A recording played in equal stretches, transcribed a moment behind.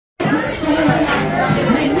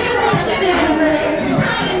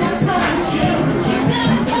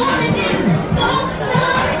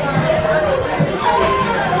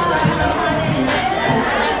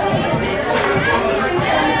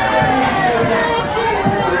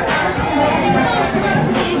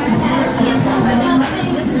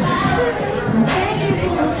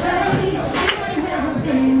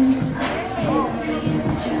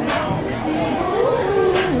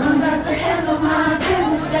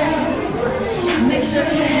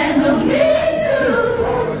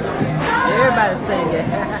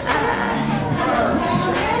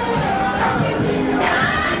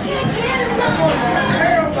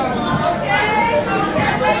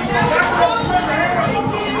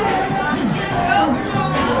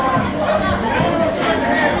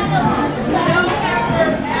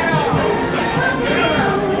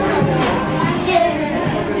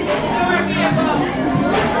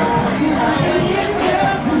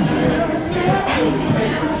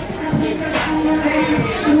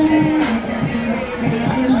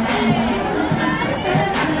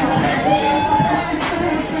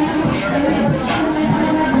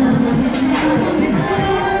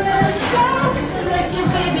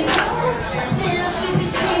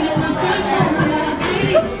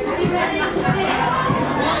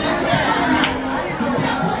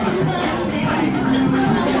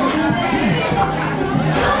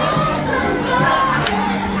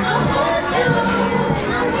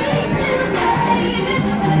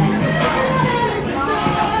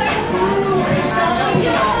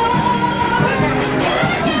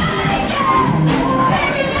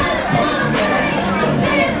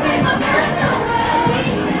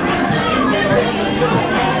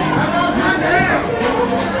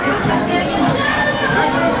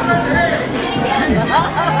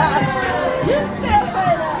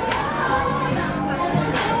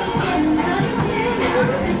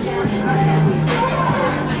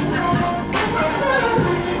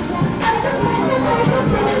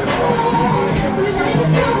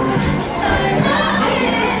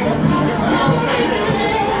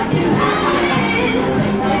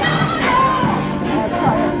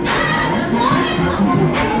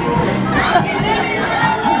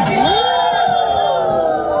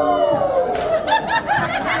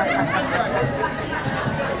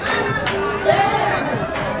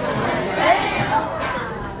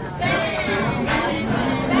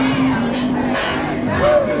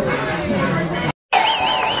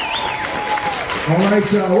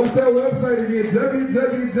right, y'all. What's that website again?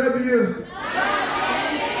 www.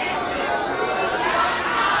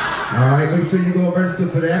 All right, make sure you go register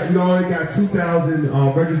for that. We already got 2,000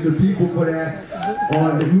 registered people for that.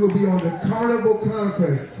 We will be on the Carnival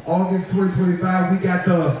Conquest, August 2025. We got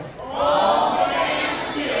the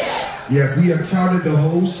yes, we have chartered the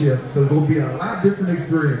whole ship, so it's going to be a lot different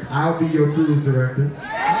experience. I'll be your cruise director.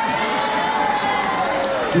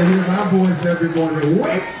 You hear my voice every morning,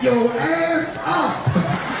 wake your ass up!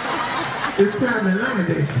 It's time to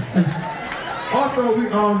nowadays. Also,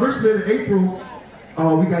 Richmond in April,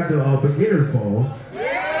 we got the beginners ball.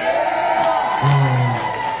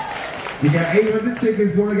 We got 800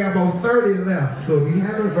 tickets, we only got about 30 left. So if you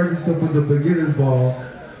haven't registered for the beginners ball,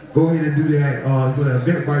 go ahead and do that. It's on the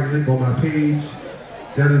Eventbrite link on my page.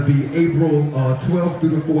 That'll be April 12th through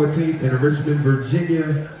the 14th in Richmond,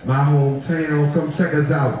 Virginia, my hometown. Come check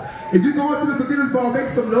us out. If you're going to the beginners ball, make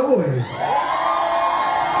some noise.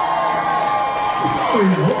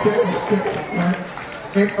 Okay. Right.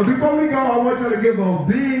 And before we go, I want you to give a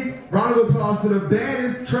big round of applause for the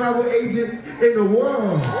baddest travel agent in the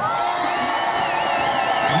world.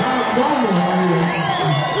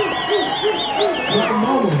 My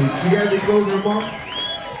mama. You got any closing remarks?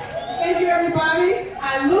 Thank you, everybody.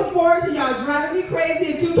 I look forward to y'all driving me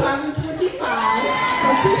crazy in 2025. So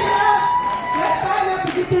keep it up. Let's sign up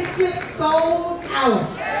and get this shit sold out.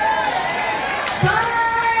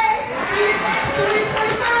 Bye. See you next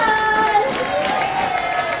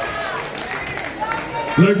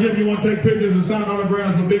 2025. Legend, you want to take pictures and sign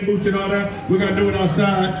autographs with Big Mooch and all that? We got to do it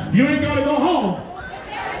outside. You ain't got to go home.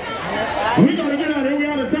 We got to get out here. We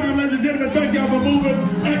out of time, ladies and gentlemen. Thank y'all for moving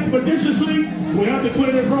expeditiously. We have to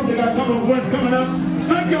clear this room. They got a couple of events coming up.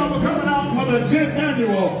 Thank y'all for coming out for the 10th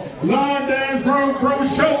annual Line Dance Road Crew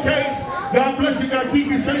Showcase. God bless you. God keep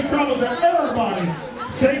you safe travels to everybody.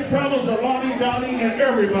 Safe travels to Lonnie, Donnie, and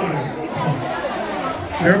everybody.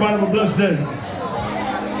 Everybody have a blessed day.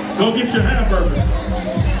 Go get your hamburger.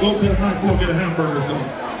 Go to the night floor, get a hamburger.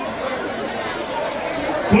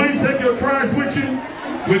 Please take your trash with you.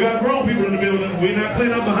 We got grown people in the building. We're not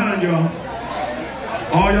cleaning up behind y'all.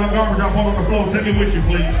 All y'all garbage y'all put on the floor, take it with you,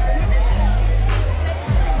 please.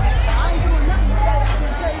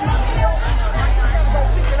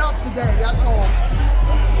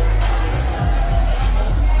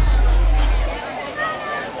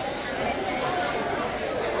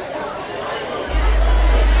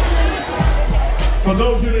 For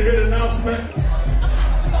those of you that hear the announcement,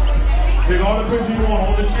 take all the pictures you want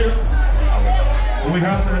on the ship. We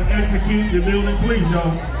have to execute the building, please,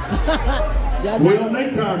 y'all. We're on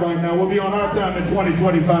their time right now. We'll be on our time in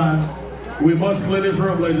 2025. We must clear this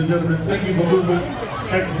room, ladies and gentlemen. Thank you for moving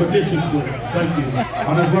expeditiously. Thank you.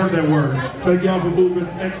 I just learned that word. Thank y'all for moving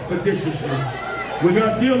expeditiously. We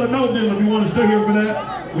got deal or no deal if you want to stay here for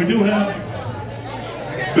that. We do have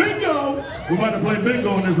bingo. We're about to play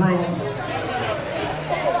bingo in this room.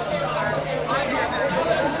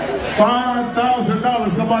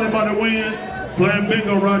 $5,000. Somebody about to win. Playing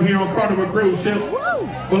bingo right here on Carnival Cruise Ship.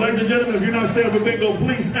 But ladies and gentlemen, if you're not staying for bingo,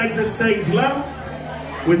 please exit stage left.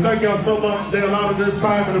 We thank y'all so much. They allowed us this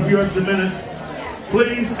time and a few extra minutes.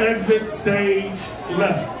 Please exit stage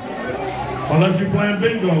left. Unless you're playing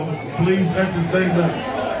bingo, please exit stage left.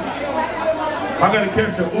 I got to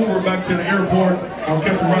catch an Uber back to the airport. I'll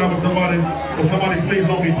catch a ride with somebody. If somebody please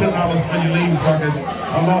loan me $10 when you leave. I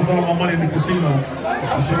lost all my money in the casino.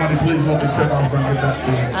 If somebody please loan me $10 so I can get back to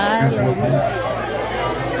the airport.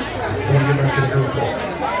 I want to get back to the airport.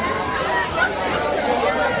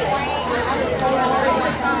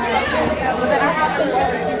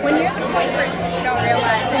 When you're the point person, you don't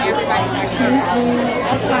realize that everybody's actually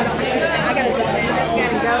that's why I gotta say, I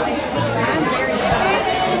gotta go. I'm very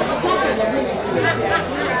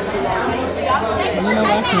You know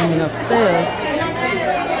I came in upstairs.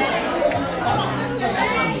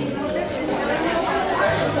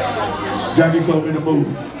 Jackie told me to move.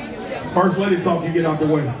 First lady talk, you get out the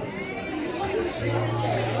way.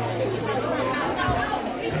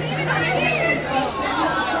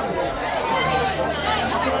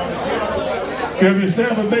 If you're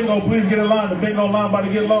staying for bingo, please get in line. The bingo line about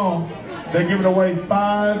to get long. They're giving away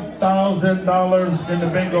 $5,000 in the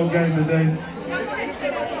bingo game today.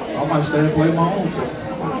 I might stay and play my own set.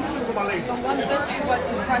 So 1:30 was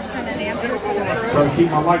the question and answer to the crew. Try to keep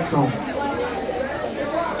my lights on.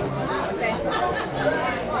 Okay.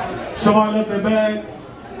 Somebody left their bag.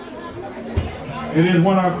 It is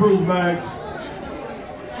one of our cruise bags.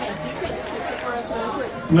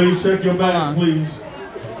 Please check your bags, please.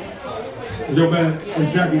 Your bag.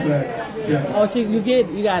 It's Jackie's bag. Jackie. Oh, you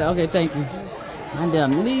got it. Okay, thank you. And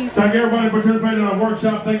them knees. Thank everybody participating in our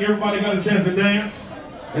workshop. Thank everybody got a chance to dance.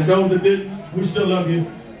 And those that didn't, we still love you.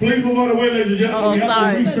 Please move on the way, ladies and gentlemen. We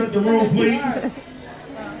have to reset the room, please.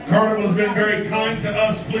 Carnival has been very kind to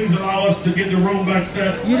us. Please allow us to get the room back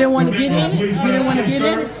set. You didn't want to get in it? You didn't want to get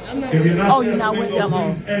in it? If you're not you're not with them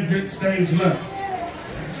all. Please exit stage left.